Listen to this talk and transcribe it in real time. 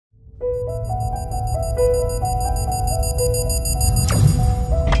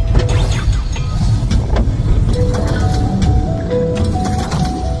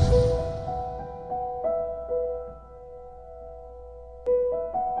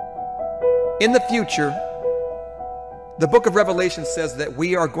In the future, the book of Revelation says that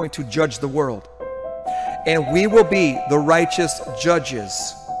we are going to judge the world. And we will be the righteous judges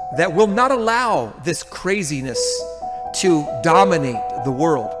that will not allow this craziness to dominate the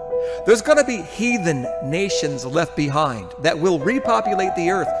world. There's going to be heathen nations left behind that will repopulate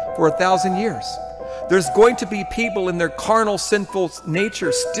the earth for 1,000 years. There's going to be people in their carnal, sinful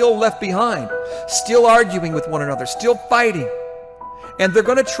nature still left behind, still arguing with one another, still fighting. And they're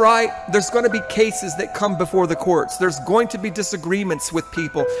going to try, there's going to be cases that come before the courts. There's going to be disagreements with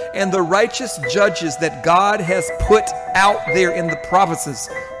people. And the righteous judges that God has put out there in the provinces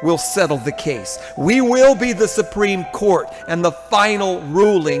will settle the case. We will be the Supreme Court, and the final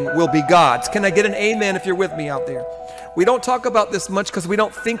ruling will be God's. Can I get an amen if you're with me out there? We don't talk about this much because we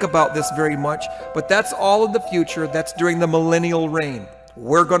don't think about this very much, but that's all in the future. That's during the millennial reign.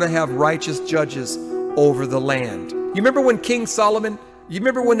 We're going to have righteous judges over the land. You remember when King Solomon, you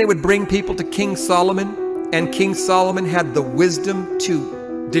remember when they would bring people to King Solomon, and King Solomon had the wisdom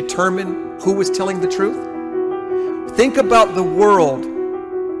to determine who was telling the truth? Think about the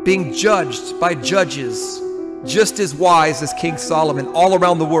world being judged by judges just as wise as King Solomon all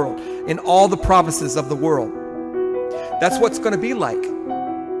around the world, in all the provinces of the world. That's what's going to be like.